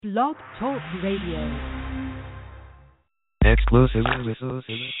Blog Talk Radio. Exclusive. Let's be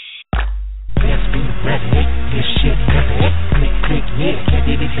ready. This shit heavy. Click, click, yeah. Can't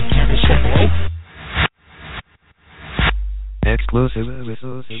get it, can't be Chevy. Exclusive.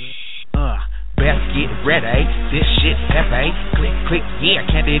 Best get ready. This shit heavy. Click, click, yeah.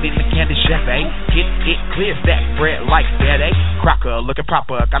 Can't get it, can't be Chevy. Get it clear, stack bread like that, eh? Crocker looking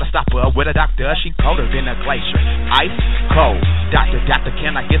proper. Gotta stop her with a doctor. She colder than a glacier. Ice cold. Doctor,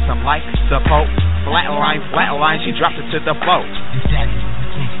 can I get some light support? Flatline, she dropped it to the floor.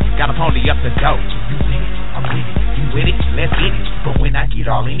 Got a pony up the dope. I'm with it, you with it, let's get it. But when I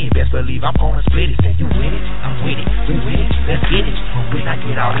get all in it, best believe I'm gonna split it. Say you with it, I'm with it, we with it, let's get it. But when I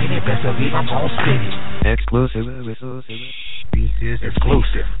get all in it, best believe I'm gonna split it. Exclusive. This is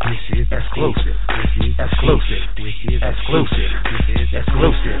exclusive. This is exclusive. This is exclusive. This is exclusive. This is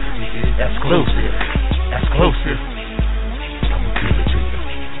exclusive. This is exclusive. Exclusive. I'ma give it to you.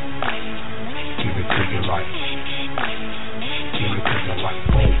 Give it to you like. Give it to you like.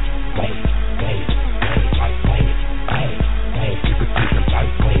 Boom, boom, boom, boom, like boom, boom, boom. Give it to you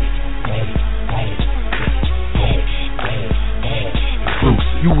like boom, boom, boom, boom, boom, boom.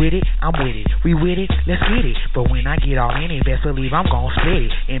 Exclusive. You with it? I'm with it. We with it? Let's get it. But when I get all in it, best believe I'm gon' split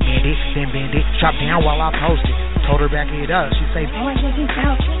it. And bend it, then bend it. Chop down while I post it. Told her back it up. She say, oh, I think he's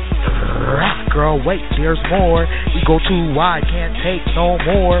out. Girl, wait, there's more. We go too wide, can't take no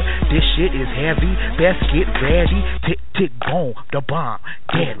more. This shit is heavy. Best get ready. Tick, tick, boom, the bomb.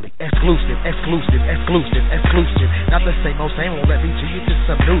 Deadly. Exclusive. Not the same old same. Won't let me to you to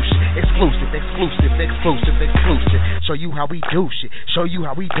some new shit. Exclusive. Show you how we do shit. Show you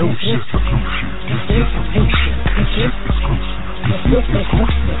how we do shit.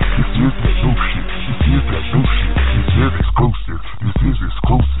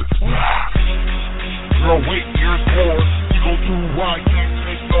 Girl, wait, there's more. You go too wide, can't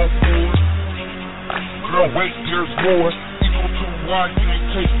take no more. Girl, wait, there's more. You go too wide, can't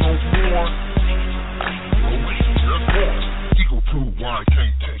take no more. Girl, wait, there's more. You go too wide,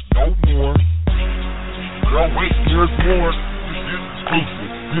 can't take no more. Girl, wait, there's more.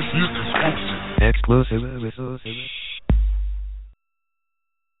 This is exclusive. Exclusive.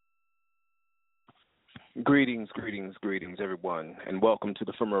 Greetings, everyone, and welcome to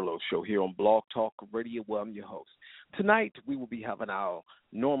the Firmerlo Show here on Blog Talk Radio, where I'm your host. Tonight, we will be having our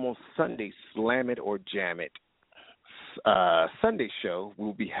normal Sunday Slam It or Jam It Sunday show.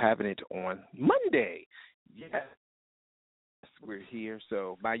 We'll be having it on Monday. Yes, we're here,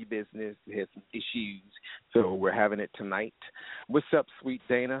 so mind your business. We had some issues, so we're having it tonight. What's up, sweet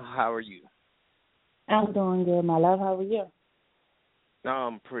Dana? How are you? I'm doing good, my love. How are you?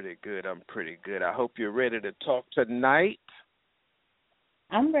 I'm pretty good. I hope you're ready to talk tonight.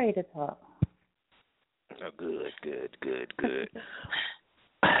 I'm ready to talk. Oh, good.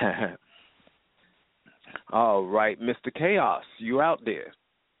 All right, Mr. Chaos, you out there?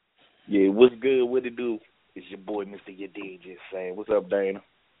 Yeah, what's good? What it do? It's your boy, Mr. Yadid, just saying. What's up, Dana?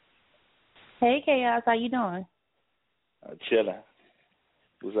 Hey, Chaos. How you doing? Chilling.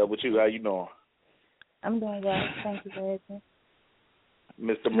 What's up with you? How you doing? I'm doing well. Thank you for asking.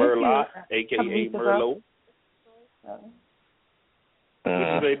 Mr. Merlot, a.k.a. Merlot. What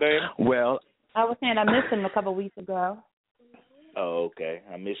you say, Dana? Well, I was saying I missed him a couple weeks ago. Oh, okay.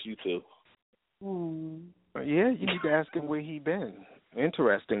 I miss you, too. Yeah, you need to ask him where he been.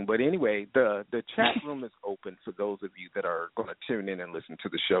 Interesting. But anyway, the chat room is open for those of you that are going to tune in and listen to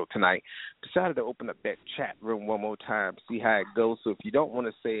the show tonight. Decided to open up that chat room one more time, see how it goes. So if you don't want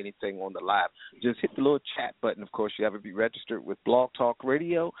to say anything on the live, just hit the little chat button. Of course, you have to be registered with Blog Talk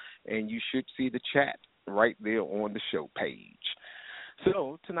Radio, and you should see the chat right there on the show page.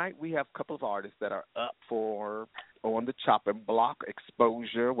 So tonight we have a couple of artists that are up for on the chopping block,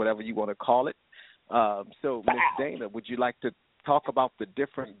 exposure, whatever you want to call it. So, Ms. Dana, would you like to talk about the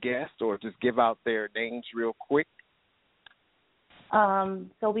different guests or just give out their names real quick?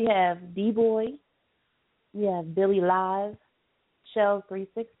 So we have D-Boy, we have Billy Live, Shells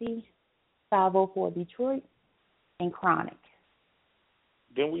 360, 504 Detroit, and Chronic.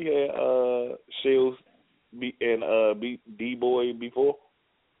 Then we had Shells and D-Boy before?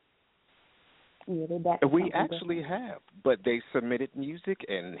 Yeah, they back. We actually have, but they submitted music,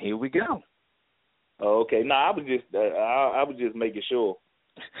 and here we go. Oh, okay. No, I was just making sure.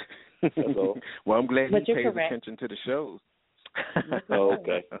 That's all. Well, I'm glad but you you're pays correct. attention to the shows. Oh,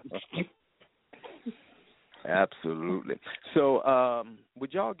 okay. Absolutely. So,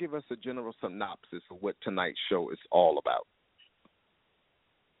 would y'all give us a general synopsis of what tonight's show is all about?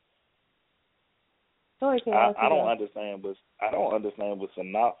 I don't understand what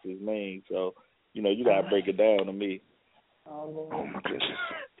synopsis means. So, you gotta break it down to me. Oh, Lord.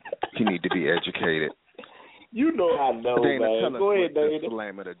 You need to be educated. You know I know, Dana, man. tell us Go ahead, what Dana. the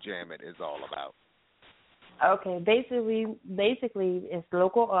Slam It or Jam It is all about. Okay, basically, it's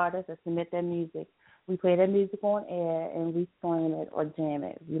local artists that submit their music. We play their music on air, and we slam it or jam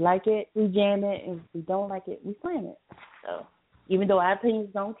it. If we like it, we jam it. If we don't like it, we slam it. So, even though our opinions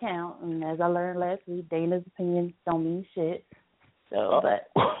don't count, and as I learned last week, Dana's opinions don't mean shit. So,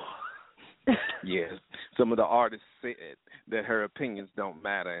 but yes, some of the artists said that her opinions don't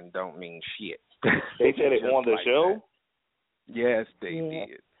matter and don't mean shit. They said it on the show? That. Yes, they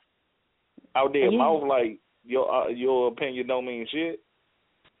did. Out there, mouth like your opinion don't mean shit?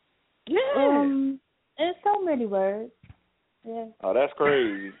 Yeah. In so many words. Yeah. Oh, that's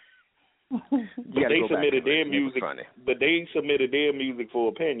crazy. But they submitted their music. But they submitted their music for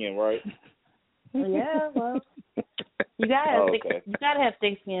opinion, right? Yeah, well, you gotta have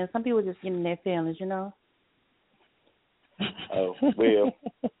thick skin. Some people just get in their feelings, you know. Oh well.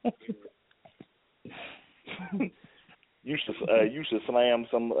 You should slam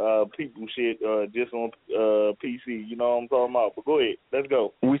some people shit just on PC. You know what I'm talking about? But go ahead, let's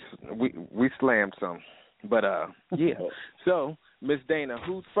go. We slammed some, but yeah. So Miss Dana,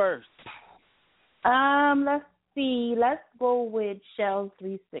 who's first? Let's see. Let's go with Shell's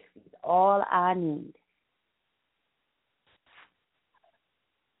 360. All I Need.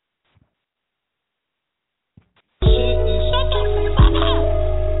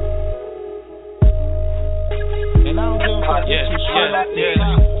 Yeah.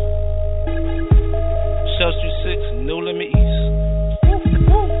 Shells 36, No Limit East.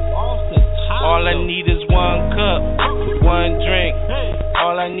 All I need is one cup, one drink.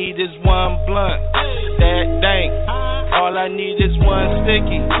 All I need is one blunt, that dank. All I need is one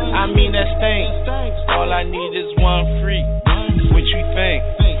sticky, I mean that stink. All I need is one freak, what you think?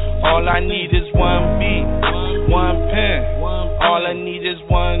 All I need is one beat, one pen. All I need is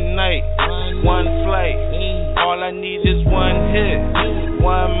one night, one flight. All I need is one hit,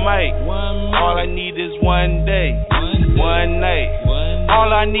 one mic. All I need is one day, one night.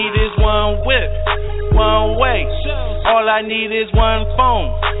 All I need is one whip, one way. All I need is one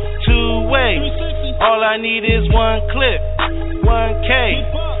phone, two way. All I need is one clip,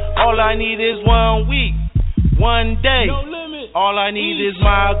 1K. All I need is 1 week, 1 day. All I need is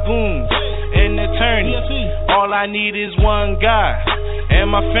my goons, an attorney. All I need is one guy and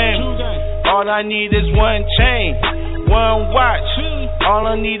my family. All I need is one chain, one watch. All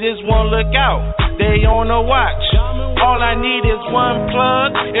I need is one lookout, they on the watch. All I need is one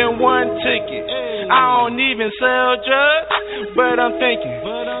plug and one ticket. I don't even sell drugs, but I'm thinking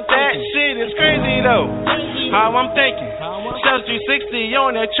that shit is crazy though. How I'm thinking, Shells 360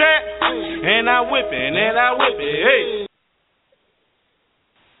 on the track, and I whip it, hey.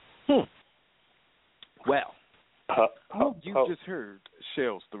 Well, you just heard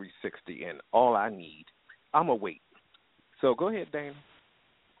Shells 360 and All I Need. I'ma wait. So go ahead, Dana.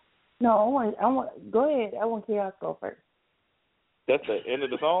 No, I want. Go ahead. I want Chaos to go first. That's the end of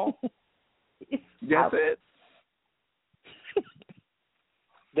the song. That's it.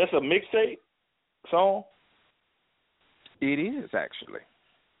 That's a mixtape song. It is actually.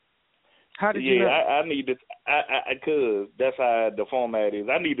 How did you know? I need to. I cause that's how the format is.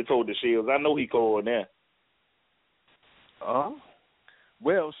 I need to told the Shells. I know he called now. Oh.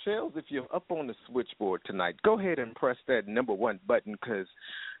 Well, Shells, if you're up on the switchboard tonight, go ahead and press that number 1 button because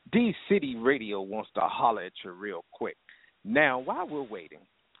DCityRadio wants to holler at you real quick. Now, while we're waiting,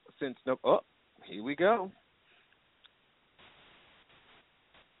 here we go.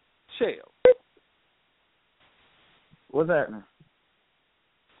 Shells. What's happening?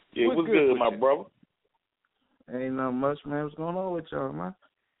 Yeah, what's good, my brother? Ain't nothing much, man. What's going on with y'all, man?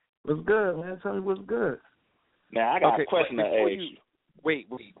 What's good, man? Tell me what's good. Now, I got a question to ask you. Wait.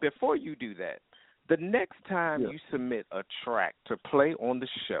 Before you do that, the next time you submit a track to play on the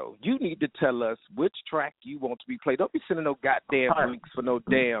show, you need to tell us which track you want to be played. Don't be sending no goddamn links for no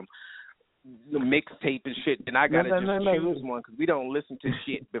damn mixtape and shit. And I got to choose one because we don't listen to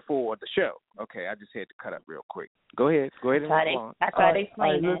shit before the show. Okay, I just had to cut up real quick. Go ahead and respond. That's why they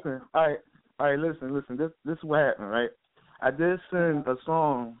explain that. Listen. All right, listen. This is what happened, right? I did send a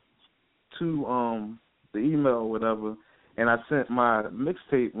song to the email or whatever, and I sent my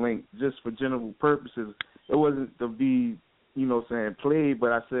mixtape link just for general purposes. It wasn't to be, played,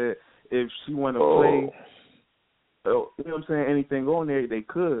 but I said if she want to play, you know what I'm saying, anything on there, they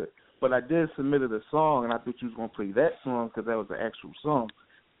could. But I did submit a song, and I thought you was going to play that song because that was the actual song.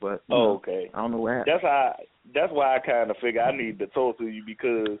 But okay. I don't know what happened. That's why I kind of figure I need to talk to you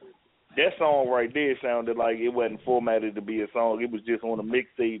because that song right there sounded like it wasn't formatted to be a song. It was just on a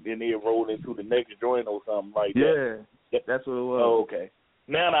mixtape and it rolled into the next joint or something like that. Yeah, that's what it was. Oh, okay.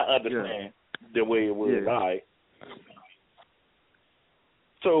 Now I understand the way it was. Yeah. All right.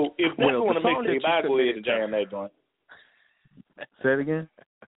 So if that's on the mixtape, I go ahead and jam that joint. Say it again.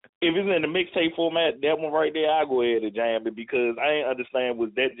 If it's in the mixtape format, that one right there, I go ahead and jam it because I ain't understand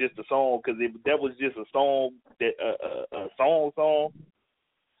was that just a song? Because if that was just a song, that a song,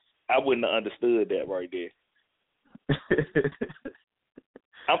 I wouldn't have understood that right there.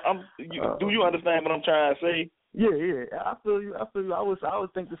 Do you understand what I'm trying to say? Yeah. I feel you. I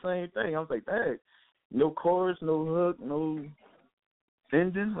would think the same thing. I was like, dang, no chorus, no hook, no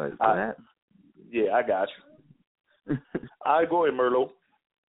ending, like that. Yeah, I got you. All right, go ahead, Merlot.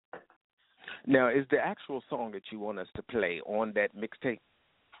 Now, is the actual song that you want us to play on that mixtape?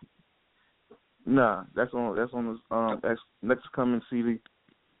 Nah, that's on the next coming CD.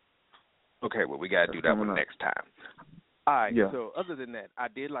 Okay, well, we got to do that one next time. All right, yeah. So other than that, I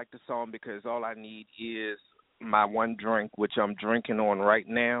did like the song because all I need is my one drink, which I'm drinking on right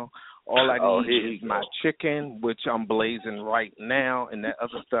now. All I need is my chicken, which I'm blazing right now, and that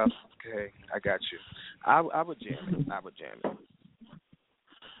other stuff. Okay, I got you. I would jam it.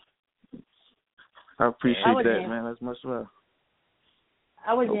 I appreciate that, man. That's much love.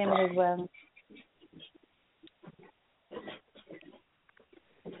 I would jam it as well.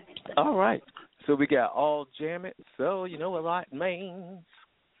 All right. So we got all jam it. So you know what that means.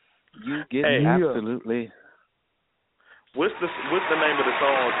 You get absolutely. What's the name of the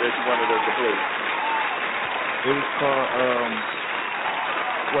song that you wanted us to play? It was called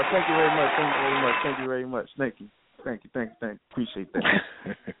well, thank you very much. Thank you. Appreciate that.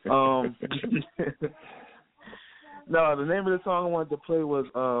 No, the name of the song I wanted to play was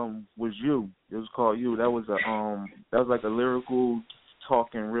You. It was called You. That was like a lyrical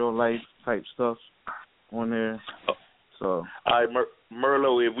talking real life type stuff on there. So all right,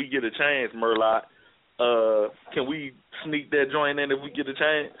 Merlot, if we get a chance, Merlot, can we sneak that joint in if we get a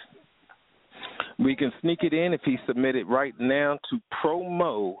chance? We can sneak it in if he submit it right now to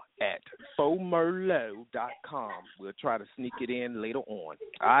promo@fomerlo.com. We'll try to sneak it in later on.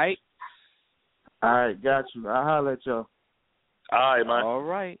 All right? All right, got you. I'll holler at y'all. All right, man. All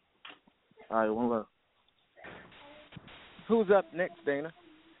right. All right, one love. Who's up next, Dana?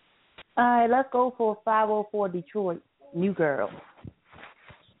 All right, let's go for 504 Detroit, New Girl.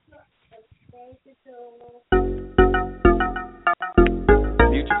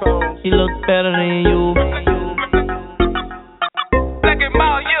 Mute your phone. She look better than you. Look at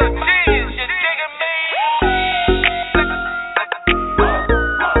my you genius, you digging me?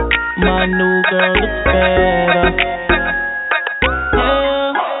 My new girl looks better.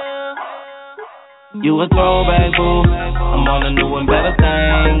 Yeah. You a throwback, boo. I'm on a new and better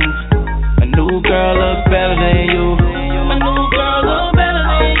things. My new girl looks better than you. My new girl looks better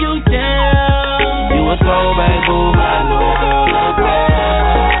than you, yeah. You a throwback, boo. My new girl looks better.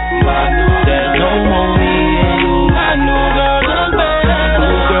 There's no more me and you. My new girl looks better.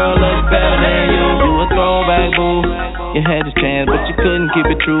 New girl looks better than you. You a throwback, boo. You had your chance, but you couldn't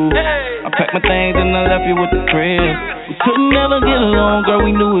keep it true. I packed my things and I left you with the crib. We couldn't never get along, girl.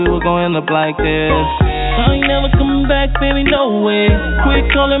 We knew it was gonna end up like this. I ain't never coming back, baby, no way.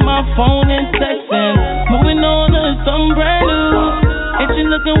 Quit calling my phone and texting. Moving on to something brand new. And she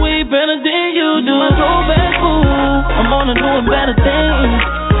looking way better than you do. My throwback, boo. I'm on to doing better things.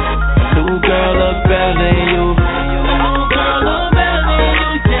 New girl look better than you. My new girl look better than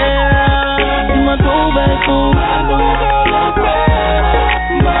you, yeah. You my throwback, boo. My new girl look better.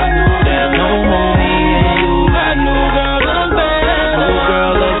 My new there's no more me and you. My new girl look better. New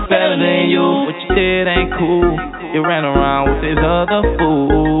girl look better than you. What you did ain't cool. You ran around with this other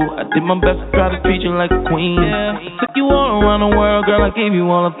fool. I did my best to try to treat you like a queen. Took you all around the world, girl. I gave you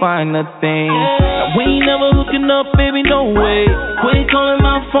all the finer things. Now we ain't never hooking up, baby, no way. Quit calling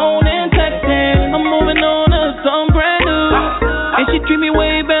my phone and texting. I'm moving on to something brand new. And she treat me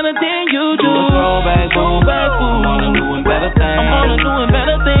way better than you do. Throwback, boo, I'm on to doing better things.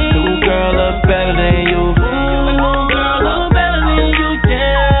 New girl looks better than you. My new girl looks better than you,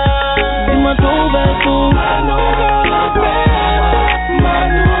 yeah. You my throwback, boo. My new girl looks better.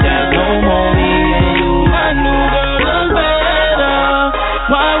 My new there's no more me and you. My new girl looks better.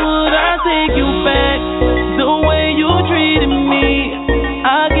 Why would I take you back the way you treated me?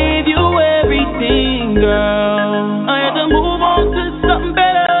 I gave you everything, girl. I had to move on to something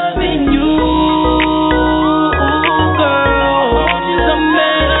better than you, girl. Something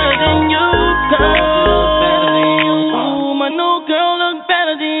better than you, girl. My new girl looks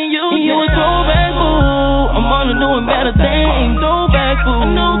better than you. You a throwback, boo. I'm on to doing better things. Throwback, boo. My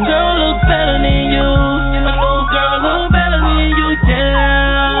new girl looks better than you. My new girl looks better than you,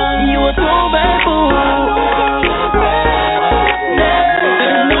 yeah. You a throwback, boo.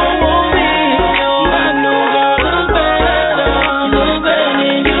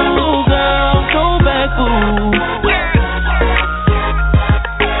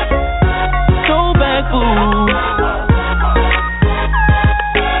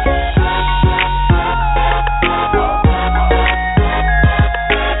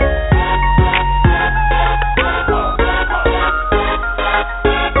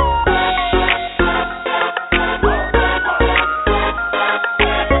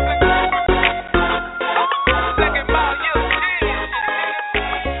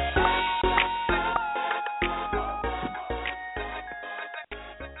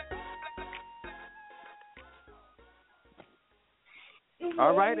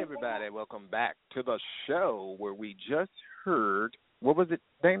 right, everybody, welcome back to the show where we just heard, what was it,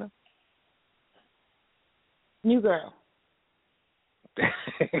 Dana? New Girl.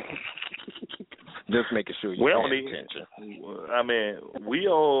 Just making sure you're paying attention. I mean, we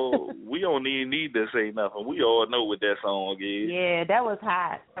don't even need to say nothing. We all know what that song is. Yeah, that was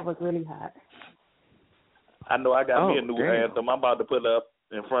hot. That was really hot. I know I got me a new anthem. I'm about to put up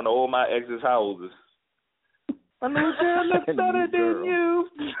in front of all my ex's houses. I know girl looks better than you.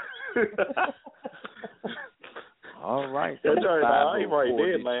 All right. That's right, I ain't right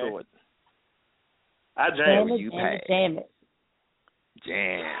there, man. I jam it. Jam it.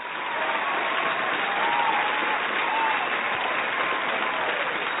 Jam.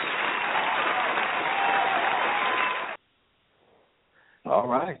 All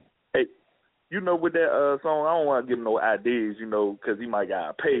right. Hey, you know, with that song, I don't want to give him no ideas, you know, because he might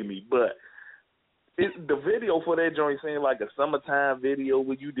gotta pay me. But the video for that joint seemed like a summertime video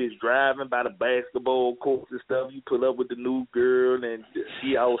where you just driving by the basketball courts and stuff. You pull up with the new girl and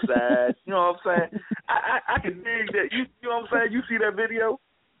she outside. You know what I'm saying? I can dig that. You know what I'm saying? You see that video?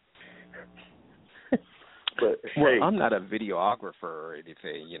 But well, hey. I'm not a videographer or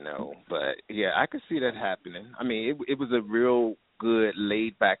anything, you know, but yeah, I could see that happening. I mean, it was a real good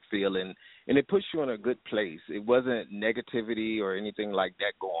laid back feeling, and it puts you in a good place. It wasn't negativity or anything like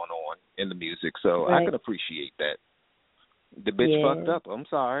that going on in the music, so I can appreciate that. The bitch fucked up. I'm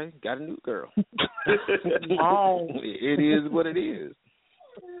sorry, got a new girl. It is what it is.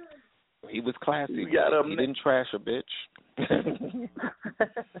 He was classy. He didn't trash a bitch.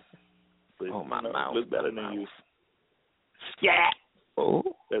 Oh, my mouth. Look better than you. Yeah. Oh.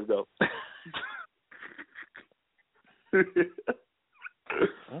 Let's go.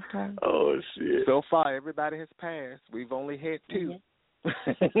 Okay. Oh, shit. So far, everybody has passed. We've only had 2.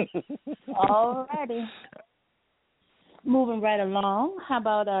 All righty. Moving right along. How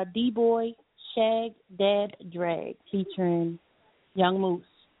about D-Boy, Shag, Dad, Drag, featuring Young Moose?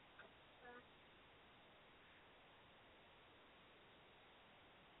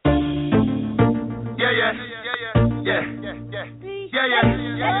 Yeah.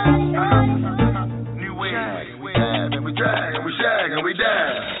 New wave, we dive and we drag and we shag and we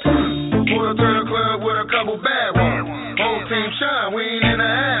dive. Pull up to the club with a couple bad ones. Whole team shine, we ain't in the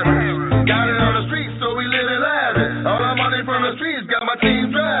average. Got it on the streets, so we live in lavish. All our money from the streets got my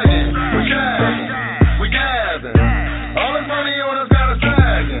team dragging. We shagging, we gathering. All this money on us got us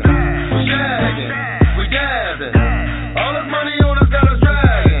dragging. We shagging, we gathering. All this money on us got us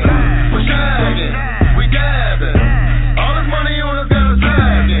dragging. We shagging, we gathering. All this money on us got us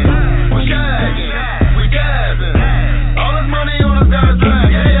dragging. We shagging, we gathering. All this money on us got us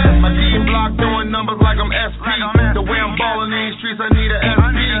dragging. My team block doing numbers like I'm SP. The way I'm balling in these streets, I need a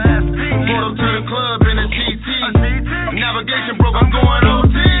SP. Pulled up to the club in a GT. Navigation broke, I'm going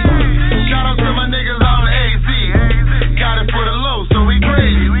OT. Shout out to my niggas out in AZ. Got it for the low, so we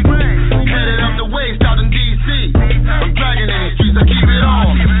crazy. Headed up the waist out in DC. I'm dragging in these streets, I keep it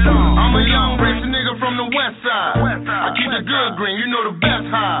on. I'm a young rich nigga from the west side. I keep the good green, you know the best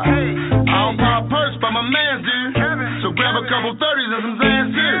high. I don't pop perks, but my mans do. So grab a couple 30s and some Zans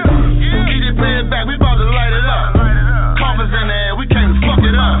too. Keep it playing back, we about to light it up. Coffins in the air, we came to fuck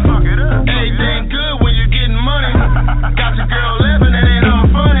it up. Everything good when you're getting money. Got your girl laughing, it ain't all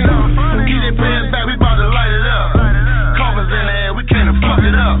funny. Keep it playing back, we about to light it up. Coffins in the air, we came to fuck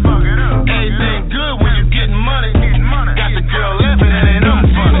it up. Everything good when you're getting money. Got your girl laughing, it ain't all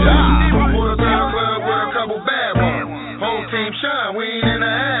funny. Pulled up to the club with a couple bad ones. Whole team shine, we ain't in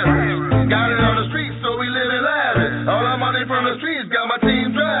the average. Got it on the streets, so we live in lavish. All our money from the streets got my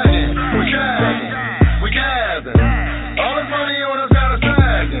team dragging. We shagging, we gathering. All this money on us got us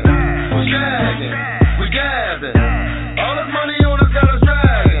dragging. We shagging, we gathering. All this money on us got us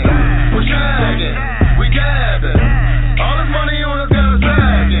dragging. We shagging, we gathering. All this money on us got us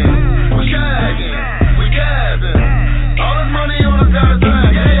dragging. We shagging, we gathering. All this money on us got us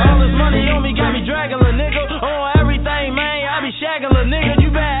dragging. All this money on me got me dragging, little nigga. On everything, man, I be shagging, little nigga. You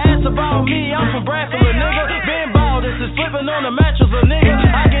better ask about me, I'm from Bradford, little nigga. Been bald, this is flipping on the mattress, little nigga.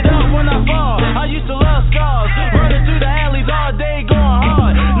 I get up when I fall, I used to love scars. Running through the alleys all day, going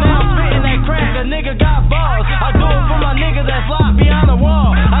hard. Now I'm spitting that crack, a nigga got balls. I do it for my nigga that's locked behind the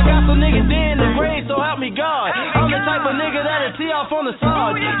wall. I got some niggas dead in the grave, so help me God. I'm the type of nigga that'll tee off on the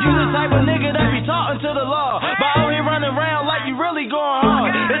side. You the type of nigga that be talking to the law, but out here running around like you really going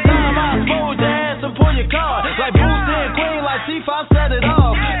hard. It's time I expose your ass and pull your car. Like Bruce and Queen, like T5 set it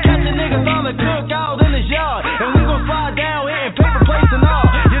off. Catching niggas on the cookout in his yard, and we gon' slide down hitting paper plates and all.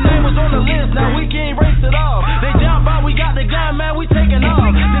 Your name was on the list, now we can't erase it off. They jump out, we got the gun, man, we taking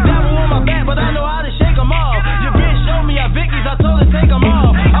off. The devil on my back, but I know how to shake them off. Your bitch showed me her Vickies, I told her take them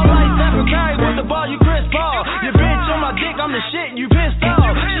off.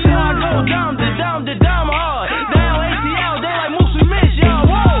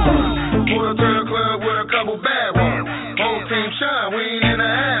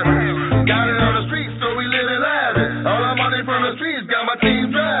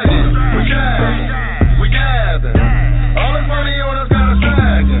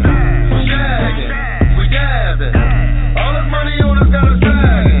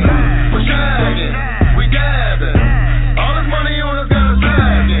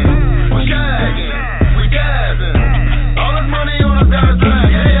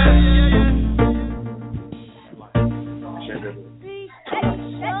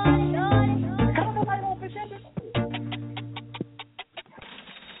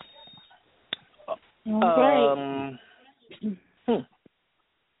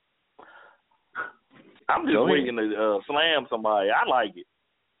 just waiting to slam somebody. I like it.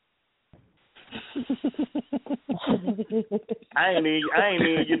 I ain't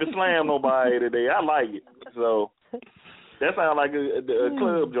even get to slam nobody today. I like it. So that sounds like a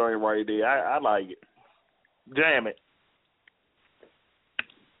club joint right there. I like it. Jam it.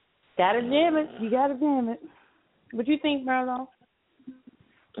 Gotta jam it. You gotta jam it. What you think, Merlo?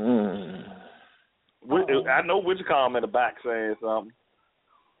 I know which calm in the back saying something.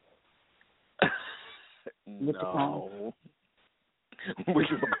 No. Which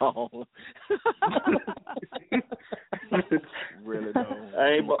calm? Really don't.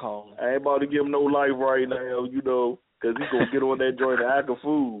 I ain't about to give him no life right now, you know, because he's going to get on that joint and act a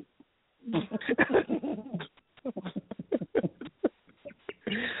fool.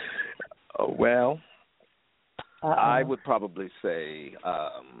 Well, I would probably say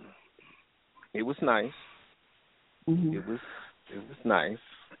it was nice. Mm-hmm. It was nice.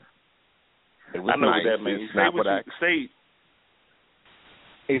 It was I know nice. what that means. It's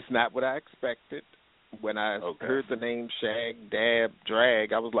not what I expected. When I heard the name Shag, Dab,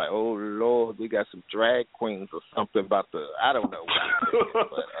 Drag, I was like, oh, Lord, we got some drag queens or something about I don't know what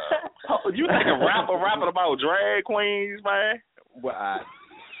but, you think a rapper rapping about drag queens, man? Well,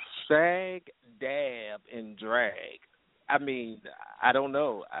 Shag, Dab, and Drag. I mean, I don't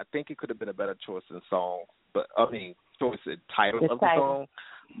know. I think it could have been a better choice in song, but choice in title of the song.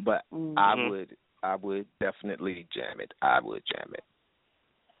 But I would definitely jam it. I would jam it.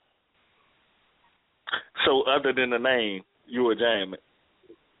 So other than the name, you would jam it?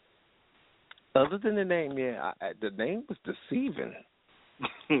 Other than the name, yeah. The name was deceiving.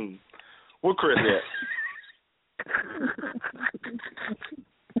 Where Chris at?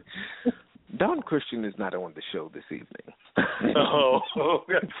 Don Christian is not on the show this evening. Oh,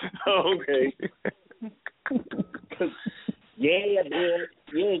 okay. Yeah,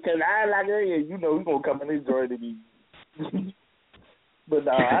 because I like it. You know, he's going to come in this joint and be... But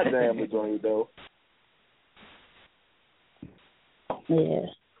nah, I jam the joint, though. Yeah.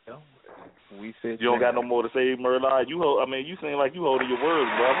 We said you don't got no more to say, Merlot. You seem like you holding your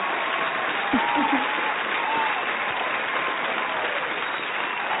words, brother.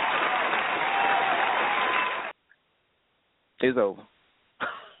 It's over.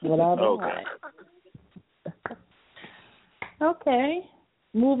 Okay. Okay.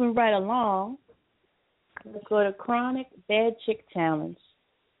 Moving right along. Let's go to Chronic Bad Chick Challenge.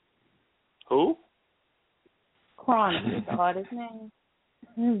 Who? Chronic is the artist's name.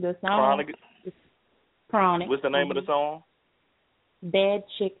 The song. Chronic. What's the name of the song? Bad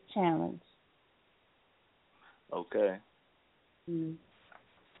Chick Challenge. Okay.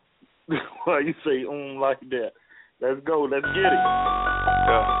 Why you say like that? Let's go. Let's get it.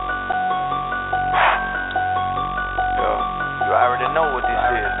 You already know what this is.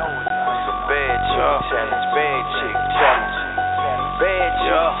 It's a bad chick challenge. Bad chick challenge. Bad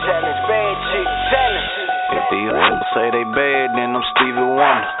chick challenge. Bad chick challenge. If these rappers say they bad, then I'm Stevie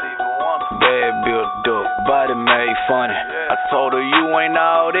Wonder. Bad built up, body made funny. I told her you ain't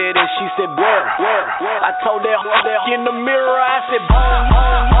all that, and she said, where? I told that in the mirror, I said,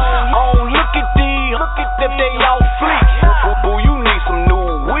 look at these, that they all fleek. Boo, you need some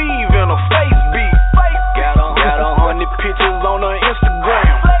new weave and a face beat. Got 100 pictures on her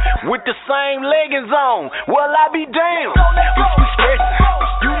Instagram with the same leggings on. Well, I be damned. You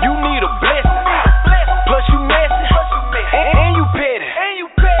stressing, you need a blessing. Plus you messy, and you petty.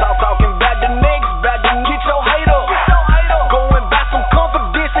 Talking about the next, about to get your hate up. Go and buy some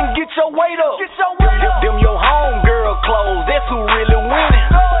confidence and get your weight up. Them your home girl clothes, that's who really winning.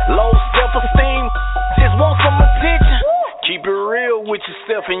 Low self-esteem, just want some attention. Keep it real with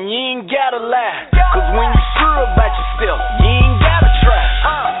yourself and you ain't gotta lie. Cause when you sure about yourself, you ain't gotta try.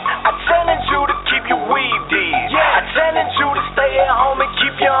 I challenge you to keep your weave dead. I challenge you to stay at home and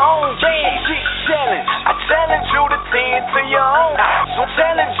keep your own bad chick challenge. I challenge you to tend to your own. So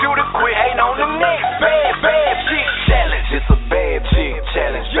challenge you to quit hating on the next bad chick challenge. It's a bad chick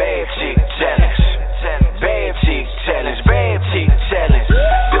challenge. Bad chick challenge. Bad chick challenge. Bad chick challenge.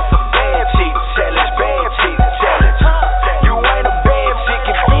 It's a bad chick challenge. Bad chick challenge. You ain't a bad chick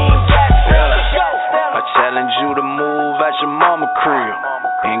if you ain't got challenge. I challenge you to move out your mama crib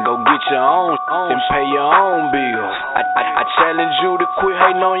and go get your own and pay your own bills. I challenge you to quit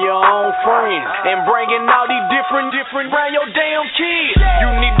hating on your own friends and bringing all these different around your damn kids. You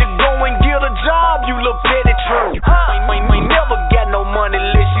need to go and get a job, you little petty true. Ain't never got no money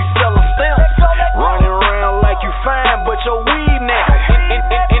unless you sellin' stamps. Running around like you fine, but your weed naked.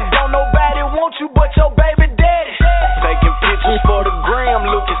 And don't nobody want you but your baby daddy. Taking pictures for the gram,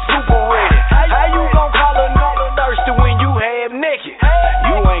 looking super ready. How you gon' call a nigga thirsty when you half naked?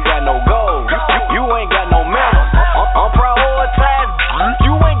 You ain't got no gold, you ain't got no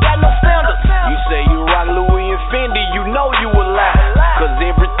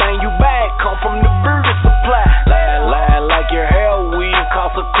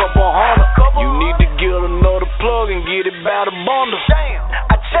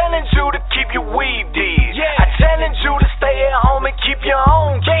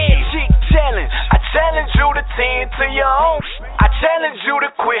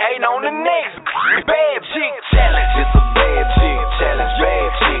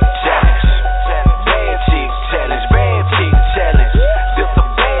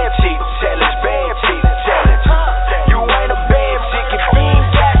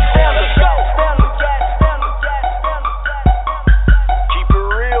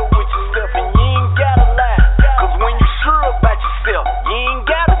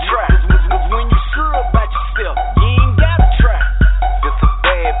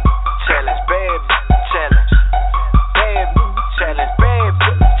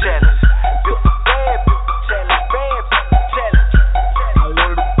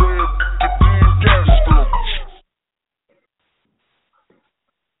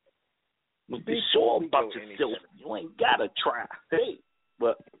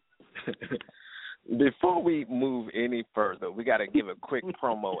Before we move any further, we got to give a quick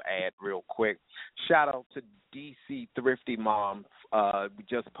promo ad real quick. Shout out to DC Thrifty Mom. We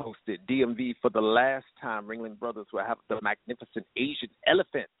just posted DMV for the last time. Ringling Brothers will have the magnificent Asian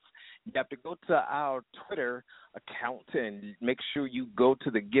elephants. You have to go to our Twitter account and make sure you go to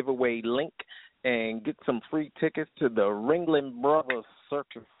the giveaway link and get some free tickets to the Ringling Brothers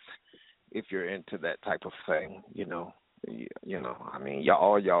Circus if you're into that type of thing, you know. I mean,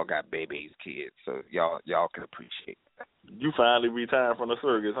 y'all got babies, kids, so y'all can appreciate that. You finally retired from the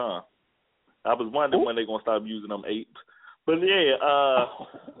circus, huh? I was wondering when they're going to stop using them apes. But, yeah,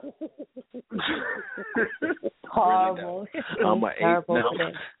 horrible. I'm an ape now.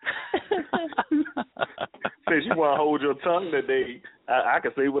 Since you want to hold your tongue today, I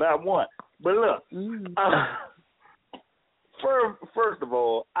can say what I want. But look, first of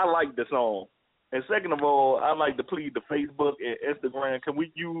all, I like the song. And second of all, I like to plead to Facebook and Instagram. Can we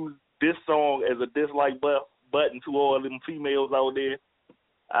use this song as a dislike button to all them females out there?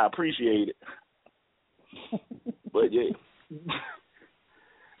 I appreciate it. But, yeah,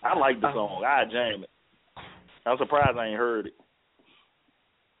 I like the song. I jam it. I'm surprised I ain't heard it.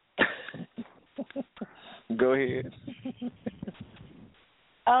 Go ahead.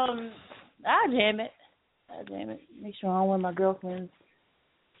 I jam it. Make sure I don't wear my girlfriend's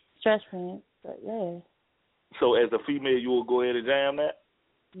stretch pants. But yeah. So as a female, you will go ahead and jam that?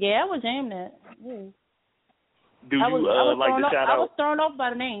 Yeah, I would jam that. Yeah. Do you like to shout out? I was thrown off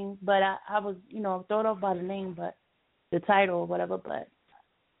by the name, but I was, thrown off by the name, but the title or whatever. But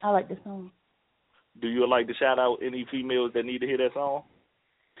I like the song. Do you like to shout out any females that need to hear that song?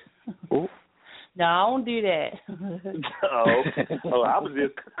 No, I don't do that.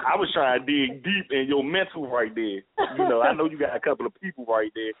 I was trying to dig deep in your mental right there. I know you got a couple of people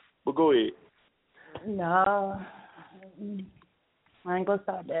right there, but go ahead. No, I ain't gonna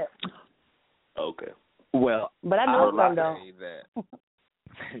stop that. Okay. Well, but I know some though. That.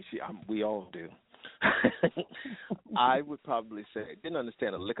 We all do. I would probably say I didn't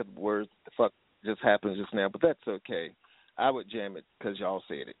understand a lick of the words. The fuck just happened just now, but that's okay. I would jam it because y'all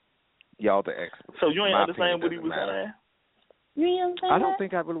said it. Y'all the experts. So you ain't understand what he was saying? You ain't understand I don't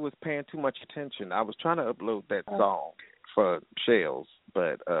think I really was paying too much attention. I was trying to upload that song for Shells,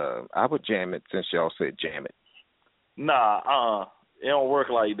 but I would jam it since y'all said jam it. Nah, it don't work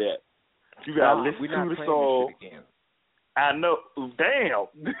like that. You gotta listen to the song. Again. I know. Damn.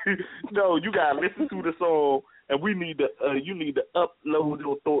 No, you gotta listen to the song, and we need to. You need to upload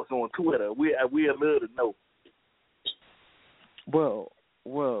your thoughts on Twitter. We'd love to know.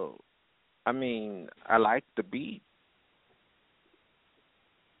 Well. I mean, I like the beat.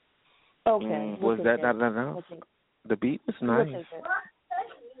 Okay. Was that not enough? Okay. The beat was nice.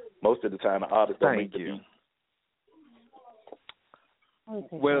 Most of the time, the artists don't make the beat.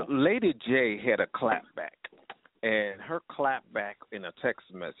 Well, Lady J had a clapback, and her clapback in a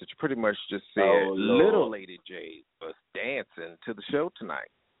text message pretty much just said, "Little Lady J was dancing to the show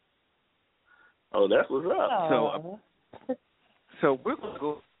tonight." Oh, that's what's up. So we're gonna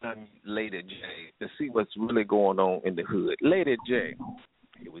go to Lady J to see what's really going on in the hood. Lady J,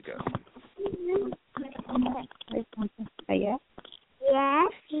 here we go. Yeah.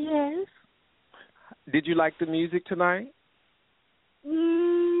 Yes. Did you like the music tonight?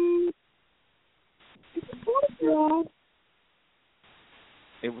 Yeah.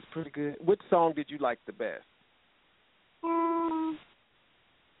 It was pretty good. Which song did you like the best?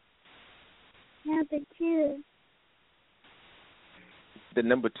 Number 2. The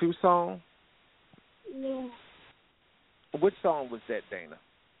number 2 song? Yeah. Which song was that, Dana?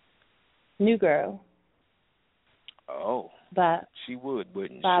 New Girl. Oh. But she wouldn't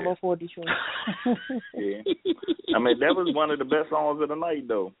she? 504 Detroit. Yeah. I mean, that was one of the best songs of the night,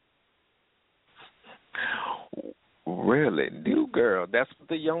 though. Really? New Girl. That's what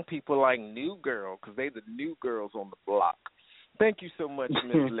the young people like, New Girl, because they the new girls on the block. Thank you so much,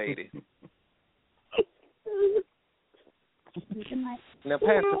 Miss Lady. Now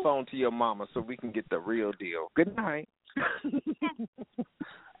pass the phone to your mama so we can get the real deal. Good night.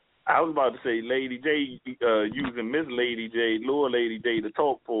 I was about to say Lady J using Miss Lady J, Lower Lady J to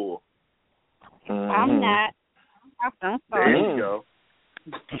talk for her. I'm not. I'm sorry. There you go.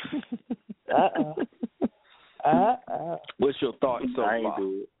 What's your thoughts so I ain't far?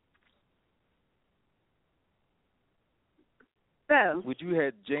 do it. So, would you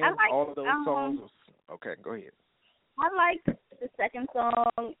have jammed all of those songs? Okay, go ahead. I liked the second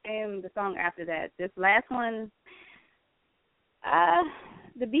song and the song after that. This last one,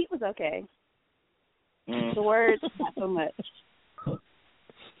 the beat was okay. The words, not so much.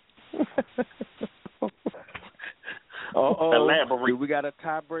 Elaborate. Do we got a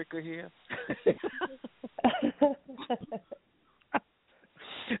tiebreaker here?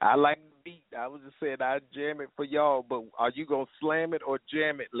 I like the beat. I was just saying I'd jam it for y'all, but are you going to slam it or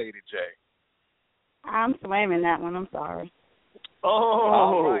jam it, Lady J? I'm slamming that one. I'm sorry. Oh.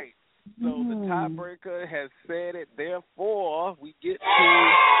 All right. So the tiebreaker has said it. Therefore, we get to...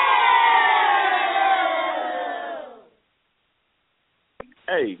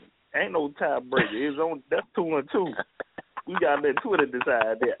 Hey, ain't no tiebreaker. It's on. That's 2-2. We got to let Twitter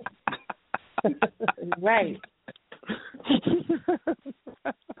decide that. Right.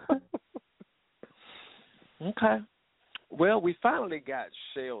 Okay. Well, we finally got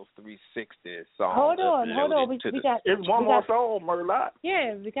Shell's 360 song. Hold on. We got. It's one more song, Merlot.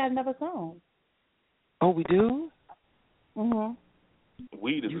 Yeah, we got another song. Oh, we do? Mhm.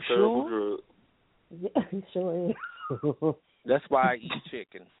 Weed is you a terrible sure? Yeah, it sure is. That's why I eat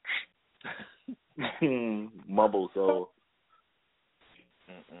chicken. Mumble sauce.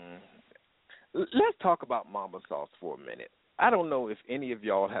 Let's talk about Mamba sauce for a minute. I don't know if any of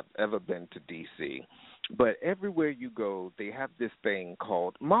y'all have ever been to D.C., but everywhere you go, they have this thing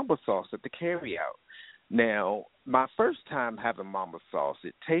called Mamba sauce at the carryout. Now, my first time having Mamba sauce,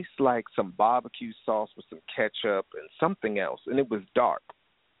 it tastes like some barbecue sauce with some ketchup and something else, and it was dark.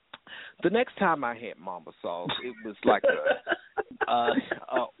 The next time I had Mamba sauce, it was like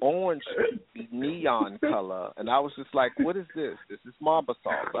a orange neon color, and I was just like, what is this? This is Mamba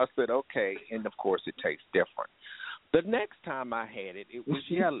sauce. I said, okay, and of course it tastes different. The next time I had it, it was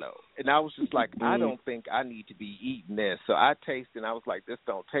yellow, and I was just like, I don't think I need to be eating this. So I tasted, and I was like, this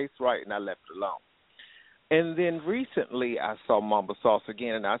don't taste right, and I left it alone. And then recently I saw Mamba sauce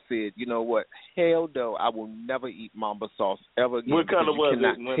again, and I said, you know what? Hell no, I will never eat Mamba sauce ever again. What color was it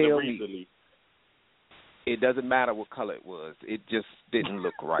tell recently? Me, it doesn't matter what color it was. It just didn't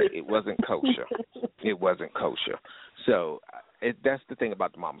look right. It wasn't kosher. It wasn't kosher. So that's the thing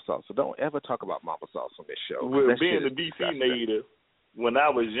about the Mamba sauce. So don't ever talk about Mamba sauce on this show. Well, being a DC native, when I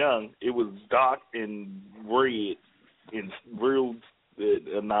was young, it was dark and red and real. I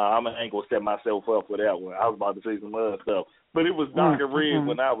ain't gonna set myself up for that one. I was about to say some other stuff, but it was dark and red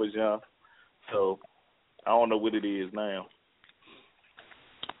when I was young. So I don't know what it is now.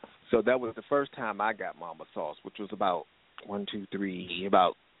 So that was the first time I got Mamba sauce, which was about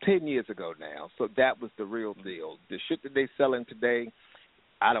 10 years ago now. So that was the real deal. The shit that they selling today,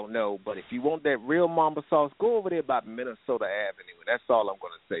 I don't know. But if you want that real Mamba sauce, go over there by Minnesota Avenue. That's all I'm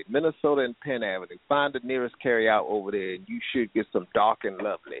going to say. Minnesota and Penn Avenue. Find the nearest carryout over there, and you should get some dark and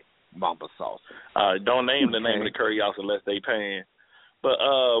lovely Mamba sauce. Don't name the name of the carryouts unless they paying. But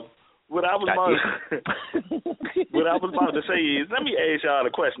what I was about to say is, let me ask y'all a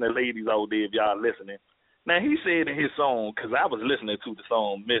question, the ladies out there, if y'all listening. Now, he said in his song, because I was listening to the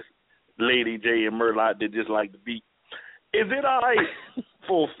song, Miss Lady J and Murloc did just like the beat. Is it all right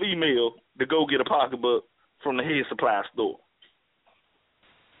for a female to go get a pocketbook from the hair supply store?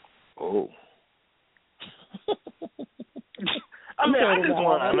 Oh. I mean, I just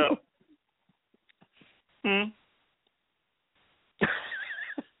want to know.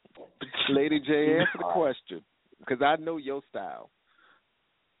 Lady J, answer the question, because I know your style.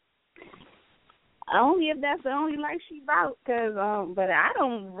 Only if that's the only life she about, cause but I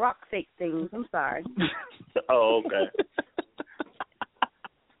don't rock fake things. I'm sorry. Oh, okay.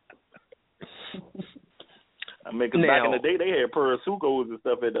 I mean, cause back in the day they had Pursucos and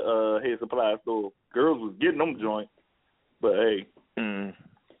stuff at the hair supply store. Girls was getting them joints, but hey.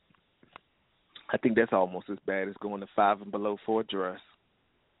 I think that's almost as bad as going to Five and Below for a dress.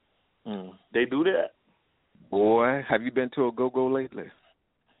 They do that? Boy, have you been to a go-go lately?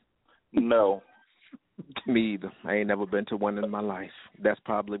 No. Me either. I ain't never been to one in my life. That's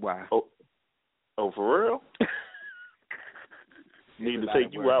probably why. Oh, for real? Need to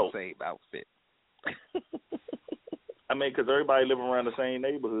take you out. Same outfit. I mean, because everybody living around the same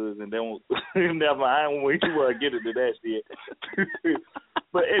neighborhoods and don't never. I don't want you to get into that shit.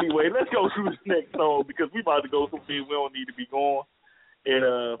 But anyway, let's go through the next song because we about to go somewhere we don't need to be going. And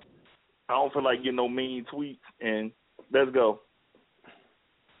I don't feel like getting no mean tweets. And let's go.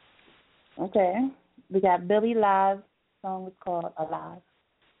 Okay. We got Billy Live. The song is called Alive.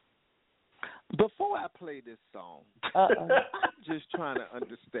 Before I play this song, I'm just trying to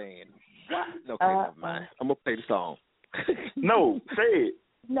understand. Okay, never mind. I'm going to play the song. No, say it.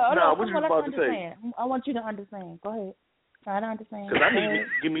 No, what you about to say? I want you to understand. Go ahead. Try to understand. Because I need to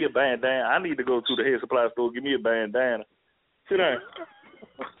give me a bandana. I need to go to the hair supply store. Give me a bandana. Sit down.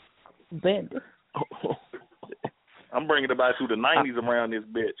 Bandana. I'm bringing it back to the 90s around this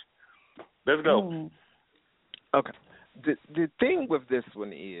bitch. Let's go. Okay. The thing with this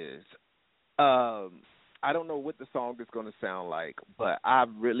one is, I don't know what the song is going to sound like, but I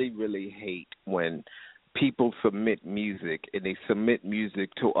really, really hate when people submit music and they submit music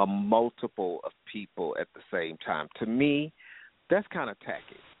to a multiple of people at the same time. To me, that's kind of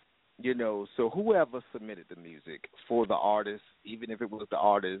tacky. You know, so whoever submitted the music for the artist, even if it was the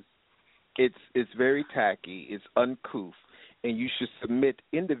artist, it's very tacky, it's uncouth, and you should submit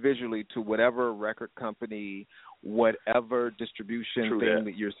individually to whatever record company, whatever distribution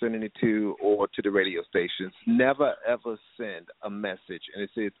that you're sending it to, or to the radio stations. Never, ever send a message, and it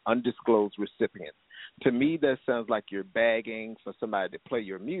says undisclosed recipients. To me, that sounds like you're begging for somebody to play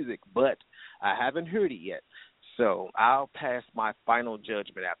your music, but I haven't heard it yet. So I'll pass my final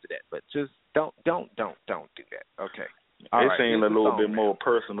judgment after that. But just don't do that. Okay. It seems a little bit more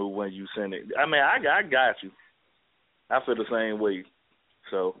personal when you send it. I mean, I got you. I feel the same way.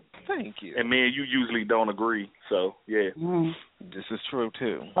 So thank you. And me and you usually don't agree. So yeah, this is true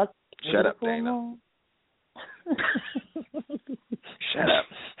too. Shut up, Dana. Shut up.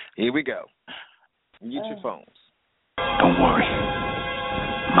 Here we go. Get your phones. Don't worry.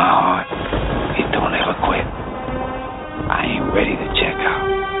 My heart, it don't ever quit. I ain't ready to check out.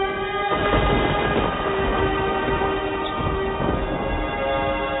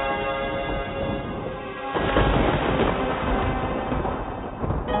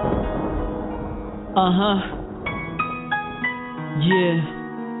 Yeah.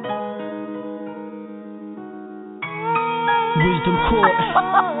 Wisdom Court.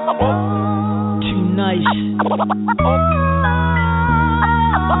 Too nice.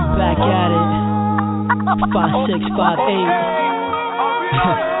 I'm back at it. 5658.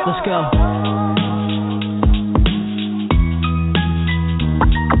 Let's go.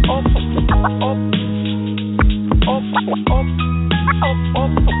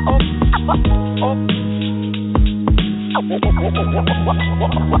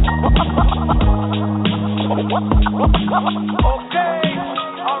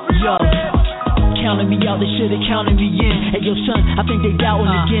 Yo, counting me out, they should've counted me in. Hey yo son, I think they doubting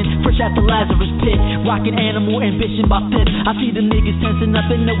again. Fresh after Lazarus pit, rockin' animal ambition by fifth. I see the niggas tensing up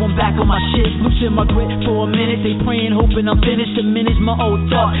and know I'm back on my shit. Loosen my grip for a minute, they praying, hoping I'm finished. Diminish my old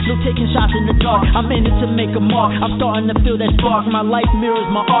thought, no taking shots in the dark. I'm in it to make a mark, I'm starting to feel that spark. My life mirrors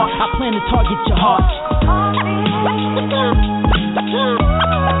my art, I plan to target your heart.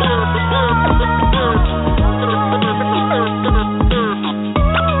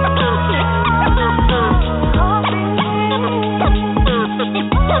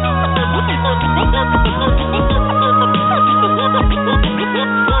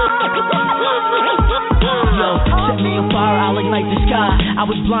 I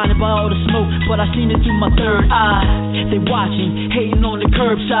was blinded by all the smoke, but I seen it through my third eye. They watching, hating on the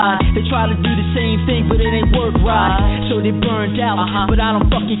curbside. They try to do the same thing, but it ain't work right. So they burned out, but I don't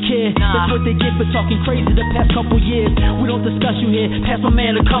fucking care. That's what they get for talking crazy the past couple years. We don't discuss you here, pass my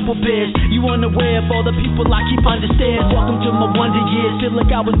man a couple beers. You unaware of all the people I keep understairs. Welcome to my wonder years, feel like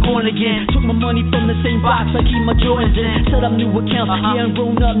I was born again. Took my money from the same box I keep my Jordans in. Set up new accounts, yeah I'm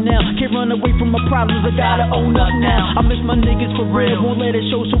grown up now. Can't run away from my problems, I gotta own up now. I miss my niggas for real, won't let it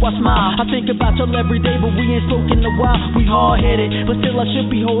show so I smile. I think about y'all every day, but we ain't spoken in a while. We hard-headed, but still I should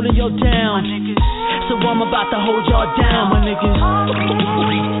be holding y'all down. So I'm about to hold y'all down, my niggas.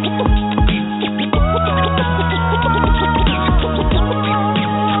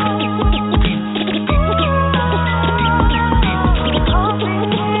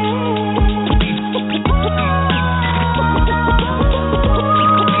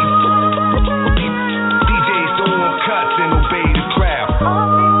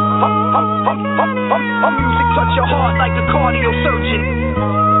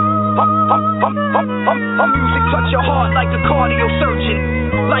 Music touch your heart like a cardio surgeon.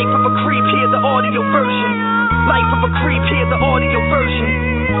 Life of a creep, hear the audio version. Life of a creep, hear the audio version.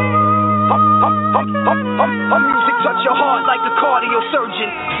 Music touch your heart like a cardio surgeon.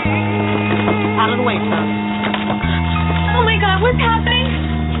 Out of the way, son. Oh my God, what's happening?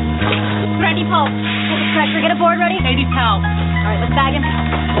 Ready, pulse. Get the pressure. Get a board ready. They need help. All right, let's bag him.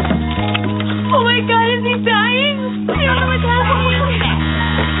 Oh my God, is he dying? I don't know what's happening.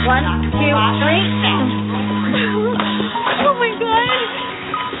 1, 2, 3. Oh my God.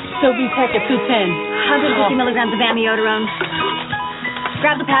 Soapy Tech at 210. 150 milligrams of amiodarone.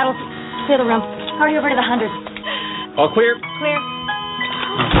 Grab the paddles. Clear the room. Hurry over to the 100. All clear? Clear.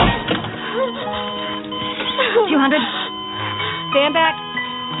 200. Stand back.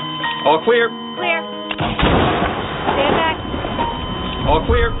 All clear? Clear. Stand back. All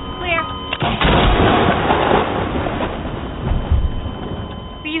clear? Clear.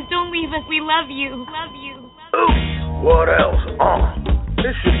 Please don't leave us. We love you. Love you. What else?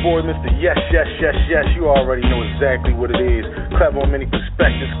 It's your boy, Mr. Yes, Yes, Yes, Yes. You already know exactly what it is. Clever on many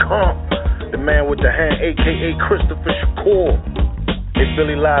perspectives. Comp, the man with the hand, a.k.a. Christopher Shakur. Hey,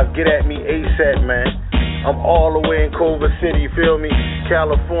 Billy Live, get at me ASAP, man. I'm all the way in Culver City, you feel me?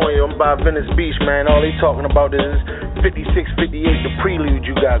 California, I'm by Venice Beach, man. All they talking about is 56, 58, the prelude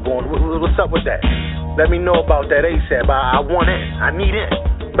you got going. What's up with that? Let me know about that ASAP. I want it. I need it.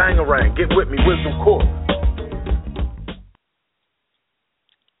 Bangarang, get with me, Wisdom Court.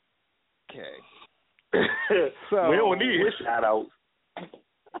 So, we don't need his shout outs.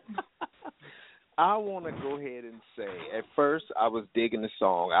 I want to go ahead and say, at first I was digging the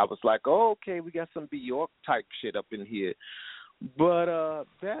song. I was like, oh, okay, we got some Bjork type shit up in here. But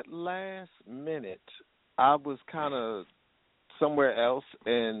that last minute, I was kind of somewhere else,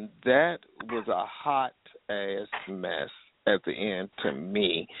 and that was a hot ass mess at the end to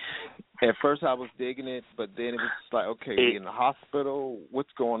me. At first I was digging it, but then it was just like, okay, we in the hospital.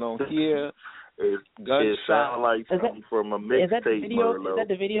 What's going on here? It sounds like something from a mixtape. Is that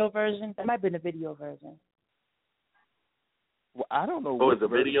the video version? That might have been the video version. Well, I don't know what the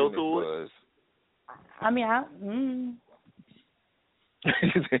video version it was. I mean,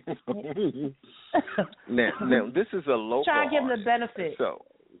 now this is a local. Try to give him the benefit. So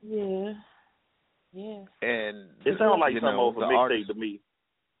yeah. And it sounds like something off a mixtape artist, to me.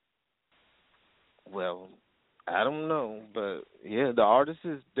 Well, I don't know, but yeah, the artist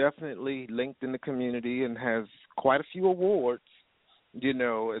is definitely linked in the community and has quite a few awards,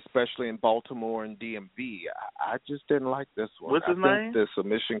 especially in Baltimore and DMV. I just didn't like this one. What's his name? I think the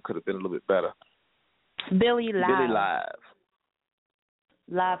submission could have been a little bit better. Billy Live. Billy Live.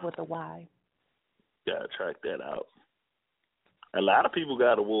 Live with a Y. Gotta track that out. A lot of people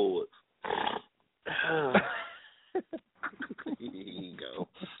got awards. Here you go.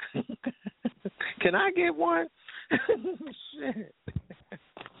 Can I get one? Shit.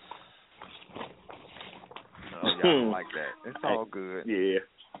 No, y'all don't like that. It's all good. Yeah.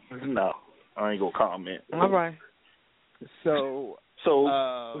 No, I ain't gonna comment. All right. So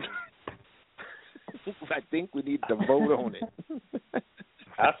I think we need to vote on it.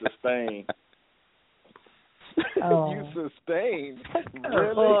 I sustain. Oh. You sustain.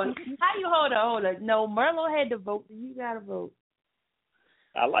 Really? How you hold on? No, Merlo had to vote. You gotta vote.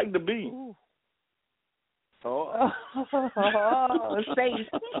 I like the beat. Ooh. Oh, safe.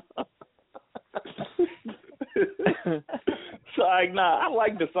 So I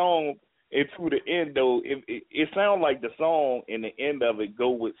like the song and to the end though. It sounds like the song and the end of it go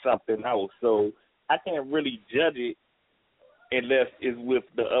with something else. So I can't really judge it unless it's with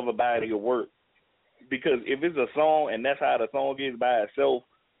the other body of work. Because if it's a song and that's how the song is by itself,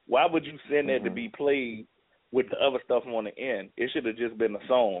 why would you send that to be played with the other stuff on the end? It should have just been a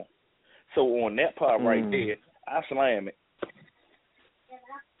song. So on that part right there, I slam it.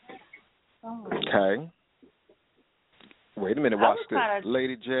 Okay. Wait a minute, watch this.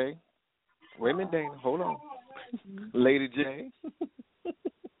 Lady J. Wait a minute, Dana. Hold on. Lady J.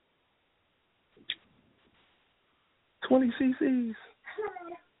 20 cc's.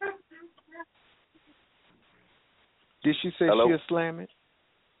 Did she say she'll slam it?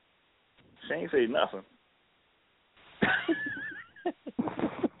 She ain't say nothing.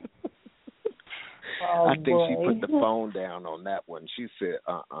 I think she put the phone down on that one. She said,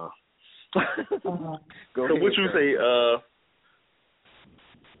 Go so ahead, what you say,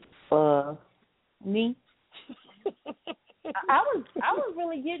 me? I was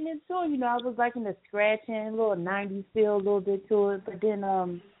really getting into it, I was liking the scratching, a little 90s feel, a little bit to it, but then I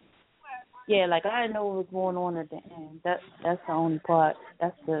didn't know what was going on at the end. That's the only part.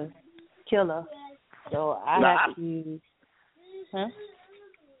 That's the killer. So I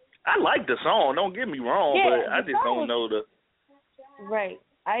like the song, don't get me wrong, but I just don't know the... Right.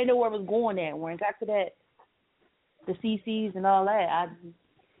 I didn't know where it was going at. When it got to that, the CCs and all that,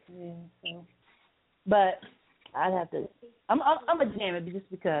 but I'd have to... I'm a jam it just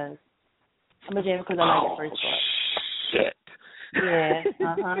because. I'm a jam it because I like the first part. Shit. Yeah,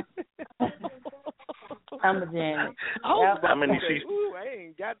 I'm a jam it. How many CCs? Ooh, I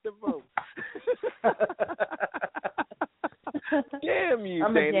ain't got the vote. Damn you,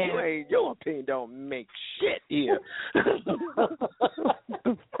 Danny. Your opinion don't make shit here.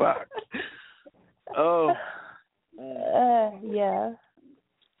 Fuck. Oh. Yeah.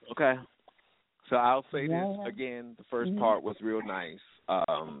 Okay. So I'll say this again. The first part was real nice.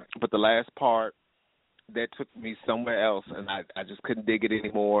 But the last part, that took me somewhere else, and I just couldn't dig it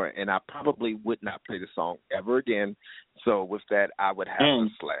anymore, and I probably would not play the song ever again. So with that, I would have to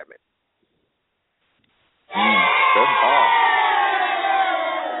slam it. That's hard.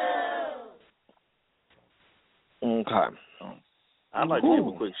 Okay. I'd like to give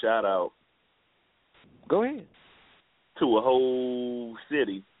a quick shout out. Go ahead. To a whole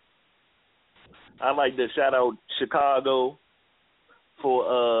city. I'd like to shout out Chicago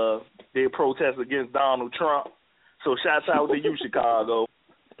for their protest against Donald Trump. So shouts out to you, Chicago,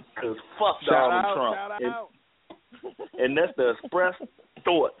 because fuck Donald Trump. And that's the express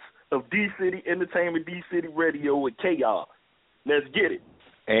thoughts of D-City Entertainment, D-City Radio with Chaos. Let's get it.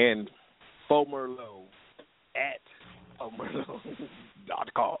 And Fomerlo at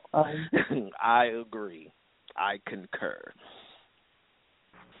Fomerlo.com. I agree. I concur.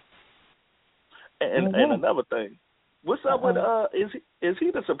 And another thing, what's up with is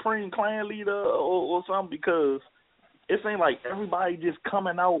he the Supreme Clan leader or something? Because it seems like everybody just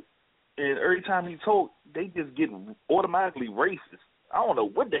coming out, and every time he talk, they just get automatically racist. I don't know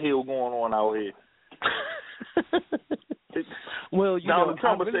what the hell going on out here. Well, Donald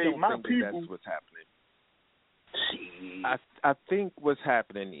Trump I really say my don't think people. That's what's happening. I think what's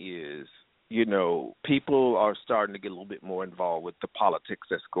happening is, people are starting to get a little bit more involved with the politics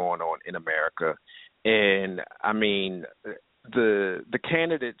that's going on in America. And, I mean, the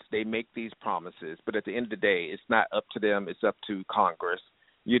candidates, they make these promises, but at the end of the day, it's not up to them. It's up to Congress,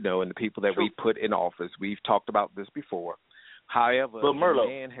 and the people that we put in office. We've talked about this before. However, but Merlo, the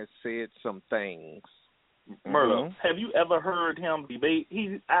man has said some things. Merlo, have you ever heard him debate?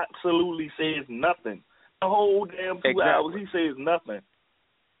 He absolutely says nothing. The whole damn 2 hours, he says nothing.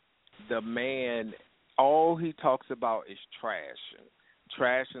 The man, all he talks about is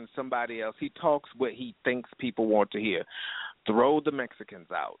trashing somebody else. He talks what he thinks people want to hear. Throw the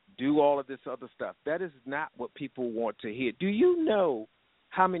Mexicans out. Do all of this other stuff. That is not what people want to hear. Do you know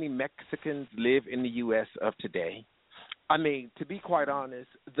how many Mexicans live in the U.S. of today? I mean, to be quite honest,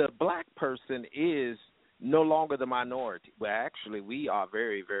 the black person is no longer the minority. Well, actually, we are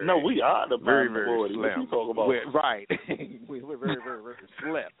very, very... No, we are the very, minority. very slim. What you talking about? Right. We're very, very, very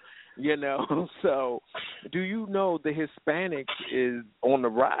slim. So do you know the Hispanics is on the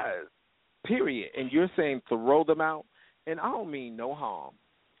rise, period? And you're saying throw them out? And I don't mean no harm.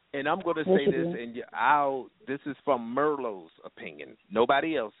 And I'm going to say this, and this is from Merlo's opinion,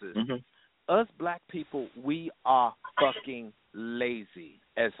 nobody else's. Mm-hmm. Us black people, we are fucking lazy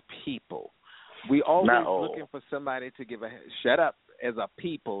as people. We always looking for somebody to give a shut up as a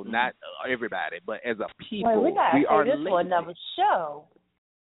people, not everybody, but as a people. Wait, we are this lazy. for another show.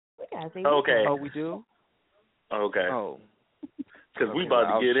 We gotta say okay. Oh, we do? Okay. Oh. Because we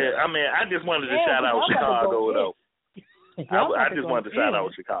about to get in. I mean, I just wanted to shout out Chicago, though. I just wanted to shout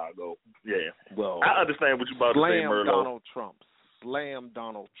out Chicago. Yeah. Well, I understand what you about to say, Merlo. Donald Trump. Slam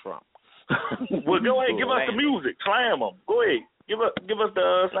Donald Trump. Well, go ahead, give us the music. Slam him. Go ahead. Give us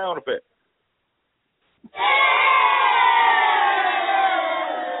the sound effect.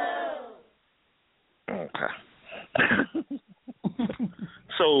 Okay.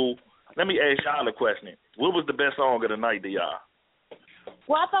 So let me ask y'all a question. What was the best song of the night to y'all?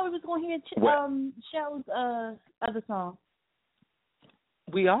 Well, I thought we was going to hear Shell's other song.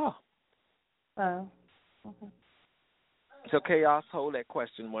 We are. Oh, okay. So Chaos, hold that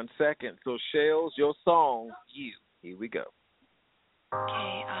question 1 second. So Shells, your song, You. Here we go.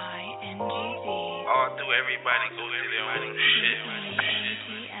 KINGZ. All through everybody go to their own shit.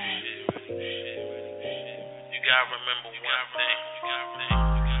 You gotta remember one thing.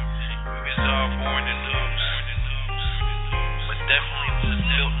 We was all born to lose, but definitely was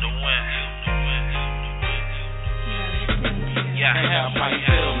built to win. Yeah, help how you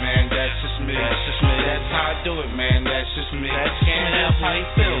feel, man. That's just me. That's just me. That's how I do it, man. That's just me. Can't help how you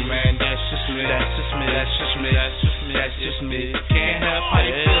feel, man. That's just me. That's just me. That's just me. That's just me. That's just me. Can't help how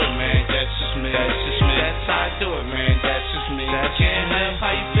you feel, man. That's just me. That's just me. That's how I do it, man. That's just me. Can't help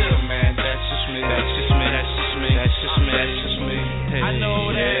how you feel, man. That's just me. That's just me. That's just me. That's just me. That's just me. I know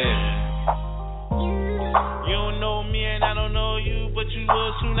that. You don't know me and I don't know you, but you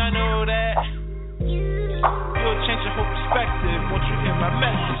will soon. I know that. You'll change your whole perspective once you hear my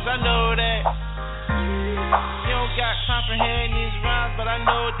message. I know that. You don't got time for hearing these rhymes, but I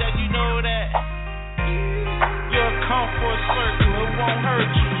know that you know that. You'll come for a circle, it won't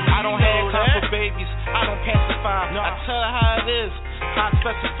hurt you. I don't have time for babies, I don't pacify. No. I tell her how it is, how I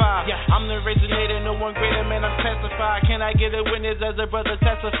specify. Yeah. I'm the originator, no one greater, man, I'm testified. Can I get a witness as a brother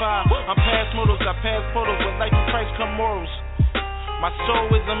testify? I'm past modals, I pass photos, with life and Christ come morals. My soul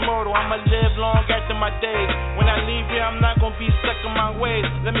is immortal, I'ma live long after my days. When I leave here, I'm not gonna be stuck in my ways.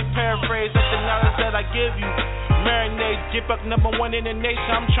 Let me paraphrase, that's the knowledge that I give you. Marinade, get back #1 in the nation.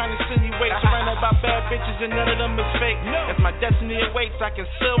 I'm trying to insinuate, surrounded by bad bitches and none of them is fake. If my destiny awaits, I can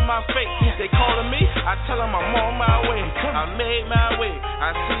seal my fate. They calling me, I tell them I'm on my way. I made my way,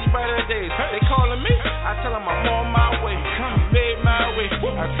 I see brighter days. They calling me, I tell them I'm on my way. I made my way,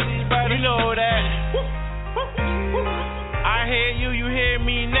 I see brighter. You know that. I hear you, you hear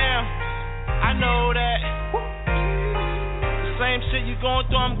me now. I know that. The same shit you going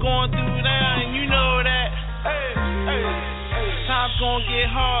through, I'm going through now, and you know that. Time's gonna get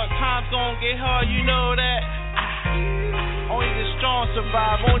hard, you know that. Only the strong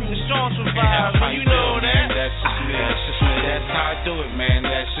survive, you know that. That's just me, that's how I do it, man.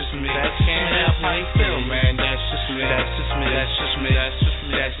 That's just me. Can't help how you feel, man. That's just me.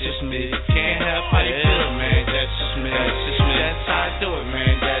 Can't help how you feel, man. That's just me. That's how I do it,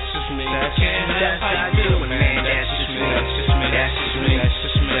 man. That's just me. Can't help how you feel, man. That's just me.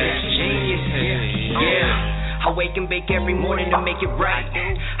 Yeah. I wake and bake every morning to make it right.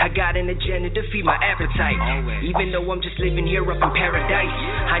 I got an agenda to feed my appetite. Even though I'm just living here up in paradise,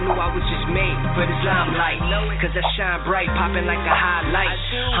 I knew I was just made for this limelight. Cause I shine bright, popping like a highlight.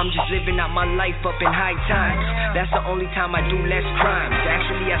 I'm just living out my life up in high times. That's the only time I do less crimes.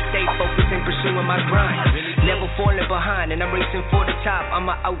 Actually, I stay focused and pursuing my grind. Never falling behind, and I'm racing for the top.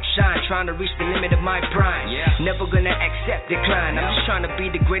 I'ma outshine, trying to reach the limit of my prime. Never gonna accept decline. I'm just trying to be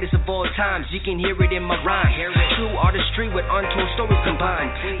the greatest of all times. You can hear it in my rhyme. True artistry with untold stories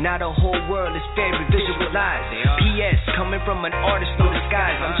combined. Now the whole world is fed with visualized. P.S. Coming from an artist, no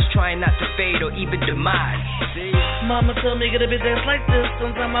disguise. I'm just trying not to fade or even demise. Mama told me gotta be dance like this.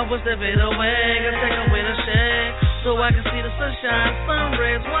 Sometimes I wish they fade away. Gotta take away the shade so I can see the sunshine, sun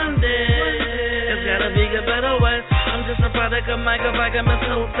rays one day. It's gotta be a better way. I'm just a product of Mike. If I got my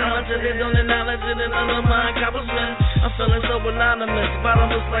so talented, they don't acknowledge it in other my accomplishment. I'm feeling so anonymous,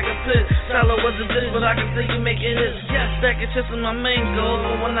 bottomless like a pit. Shallow was a dish, but I can see you making hits. Yes, back and chasing my main goal.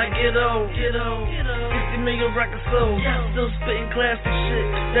 But when I get old, 60 million records sold. Still spitting classy shit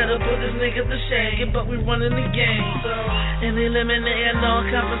that'll put this nigga to shame. But we running the game, so and eliminating all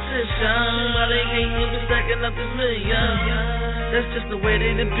competition. While they hate me, we stacking up this million. That's just the way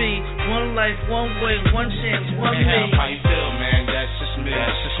that it be. One life, one way, one chance, one me. Can't help how you feel, man. That's just me.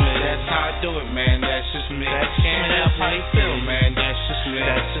 That's how I do it, man. That's just me. Can't help how you feel, man. That's just me.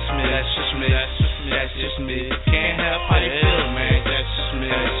 Can't help how you feel, man. That's just me.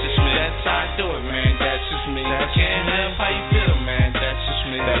 That's how I do it, man. That's just me. Can't help how you feel, man. That's just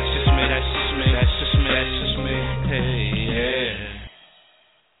me. Hey, yeah.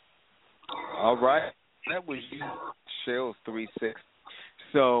 All right. That was you, Shells 36.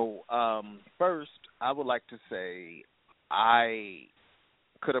 So, first, I would like to say I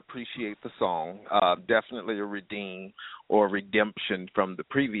could appreciate the song. Definitely a redeem or redemption from the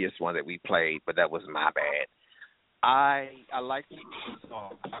previous one that we played, but that was my bad. I like the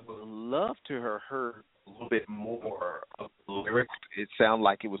song. I would love to have heard a little bit more of the lyrics. It sounded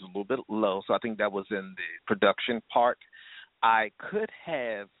like it was a little bit low, so I think that was in the production part. I could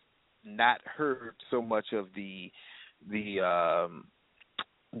have not heard so much of the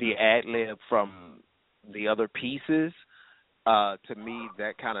ad lib from the other pieces. To me,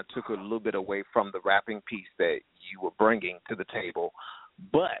 that kind of took a little bit away from the rapping piece that you were bringing to the table.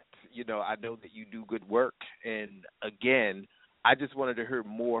 But, I know that you do good work. And, again, I just wanted to hear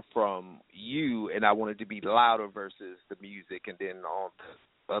more from you, and I wanted to be louder versus the music and then all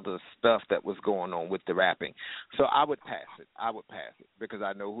the other stuff that was going on with the rapping. So I would pass it. Because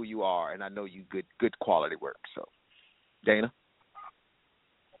I know who you are, and I know you good quality work. So, Dana?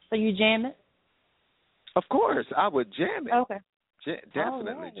 So you jam it? Of course, I would jam it. Okay.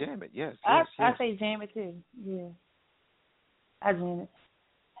 Definitely jam it. Yes. I say jam it too. Yeah. I jam it.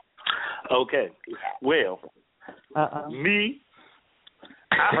 Okay. Well, me,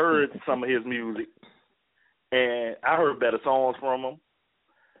 I heard some of his music, and I heard better songs from him.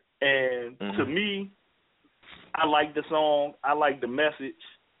 And to me, I like the song. I like the message.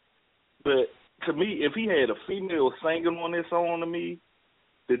 But to me, if he had a female singing on this song to me,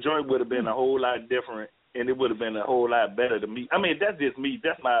 the joint would have been a whole lot different, and it would have been a whole lot better to me. I mean, that's just me.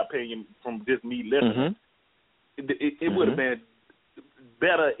 That's my opinion from just me listening. It would have been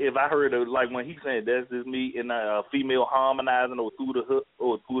better if I heard it, like when he said, that's just me, and a female harmonizing or through the hook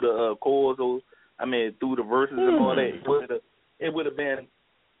or through the chords or, through the verses and all that. It would have been,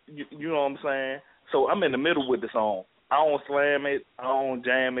 you know what I'm saying? So I'm in the middle with the song. I don't slam it. I don't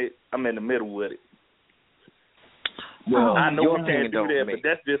jam it. I'm in the middle with it. Well, I know we can't do that, but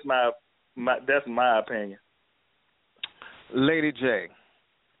that's just that's my opinion. Lady J.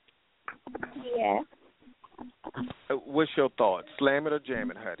 Yeah. What's your thoughts? Slam it or jam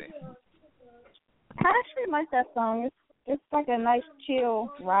it, honey? I actually like that song. It's like a nice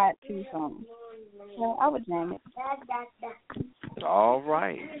chill ride to song. So I would jam it. All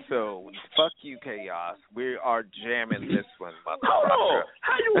right. So fuck you, Chaos. We are jamming this one, motherfucker. Hold on.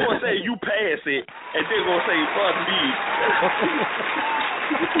 How you gonna say you pass it and then gonna say fuck me?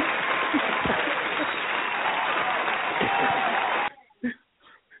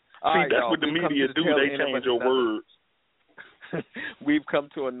 See, that's what the media do. They change your words. We've come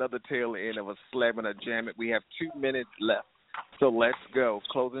to another tail end of a slam and a jam it. We have 2 minutes left. So let's go.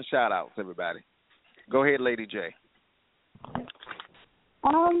 Closing shout outs, everybody. Go ahead, Lady J.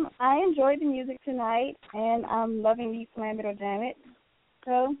 I enjoyed the music tonight, and I'm loving the Slam It or Jam It.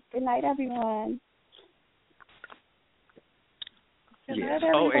 So, good night, everyone. Yes.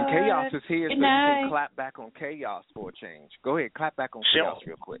 Oh, and Chaos is here, so you can clap back on Chaos for a change. Go ahead, clap back on Chaos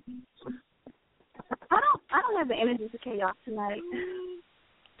real quick. I don't have the energy for Chaos tonight.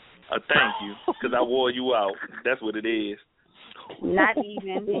 Thank you, because I wore you out. That's what it is. Not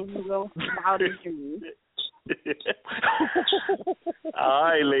even. Then you go out the dream. All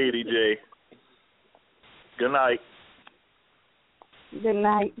right, Lady J. Good night. Good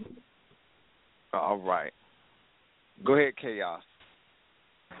night. All right. Go ahead, Chaos.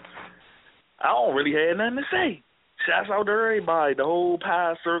 I don't really have nothing to say. Shouts out to everybody, the whole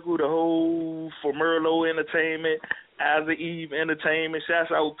Pie Circle, the whole For Merlot Entertainment, Isaac Eve Entertainment.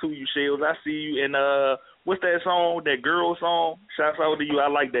 Shouts out to you, Shells. I see you. And what's that song, that girl song? Shouts out to you. I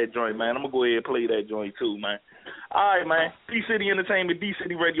like that joint, man. I'm going to go ahead and play that joint too, man. All right, man. D-City Entertainment,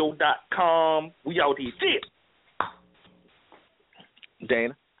 DCityRadio.com. We out here. Shit.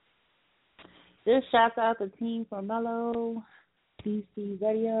 Dana? Just shouts out to Team Carmelo, DC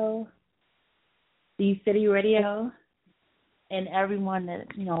Radio, DCityRadio, and everyone that,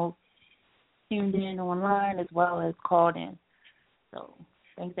 tuned in online as well as called in. So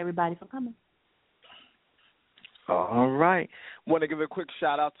thanks, everybody, for coming. All right. Want to give a quick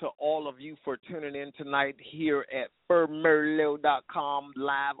shout-out to all of you for tuning in tonight here at FurMerlo.com,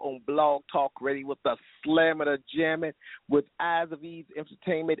 live on Blog Talk Radio with the Slam and the Jam It with Eyes of Eve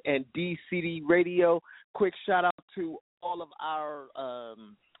Entertainment and D-City Radio. Quick shout-out to all of our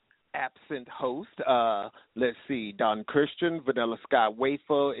absent host. Let's see, Don Christian, Vanilla Sky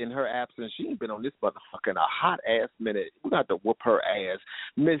Wafer in her absence. She ain't been on this motherfucker in a hot ass minute. We're going to have to whoop her ass.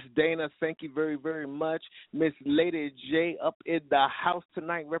 Miss Dana, thank you very, very much. Miss Lady J up in the house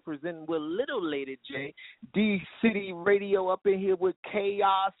tonight representing with little Lady J. D-City Radio up in here with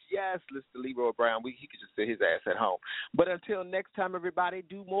Chaos. Yes, listen to Leroy Brown. He could just sit his ass at home. But until next time, everybody,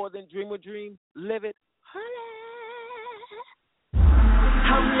 do more than dream a dream. Live it.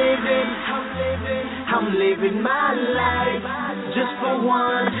 I'm living my life just for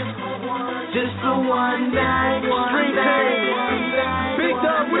one night. Street King, Big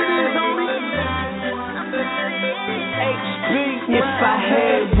Dog, what it is, homie? HB, if I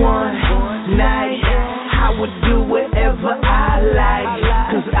had one night, I would do whatever I like.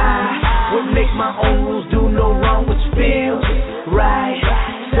 'Cause I would make my own rules, do no wrong, which feels right.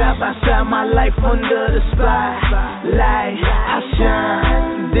 Side by side, my life under the spotlight. I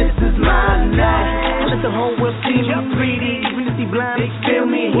shine, this is my night. Let the whole world see me 3D, even if they blind, they feel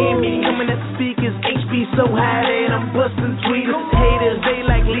me, hear me. Coming at the speakers, HB so high that I'm busting tweeters. Haters, they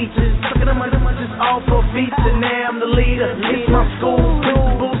like leeches, sucking them under my just all for feature. Now I'm the leader, it's my school.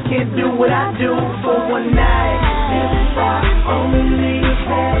 Principals can't do what I do for one night. If I only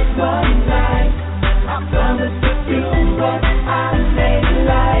had one night, I promise to do what I made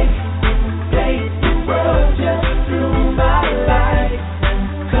life. Take the world just through my life.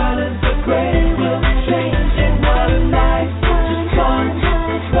 Colors of gray will change in one night. Just one,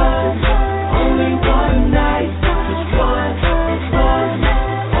 only one night. Just one,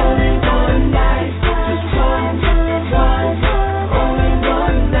 only one night. Just one, only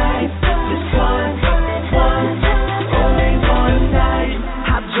one night. Just one, only one night. I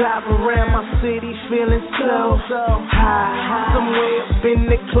drive around my city feeling so high. Somewhere up in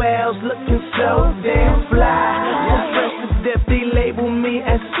the clouds looking so damn fly. So fresh to death, they label me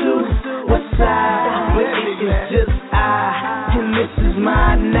as suicide. But it's just I, and this is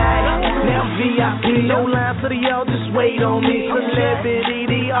my night. Now VIP, no line for the y'all, just wait on me. Celebrity,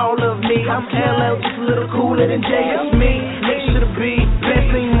 they all of me. I'm LL, just a little cooler than J. It's me. Next to the beat,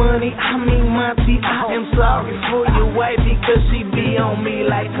 blessing money, I mean Monty. I am sorry for your wife because she be on me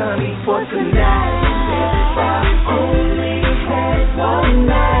like honey for tonight. If I only had one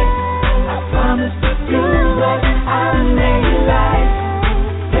night, I promise to do what I made life.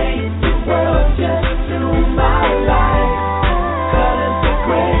 Take the world just through my life. Colors of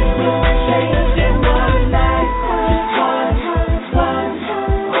gray will change in one night. Just one,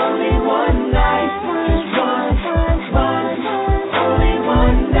 only one night.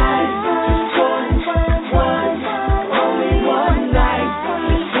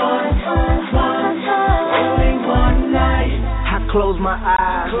 close my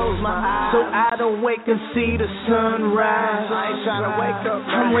eyes, so I don't wake and see the sunrise. I ain't trying to wake up.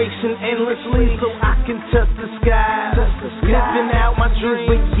 I'm racing endlessly so I can touch the sky. Living out my dreams,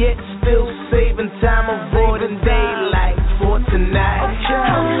 but yet still saving time, avoiding daylight for tonight.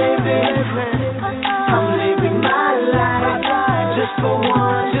 I'm living my life just for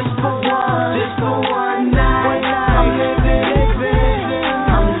one night.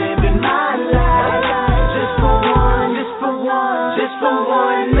 I'm living my life just for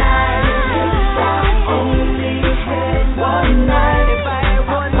one night. Only had one night. If I had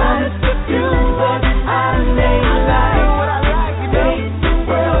one night to do what I may like, make the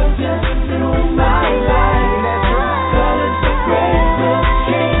world just through my life. That's right. Colors the grace will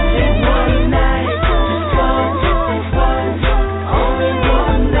change in one night. Just one, only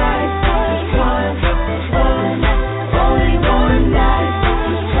one night. Just one, only one night.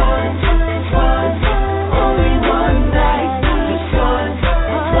 Just one, only one night. Just one,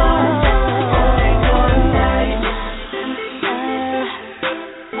 only one night.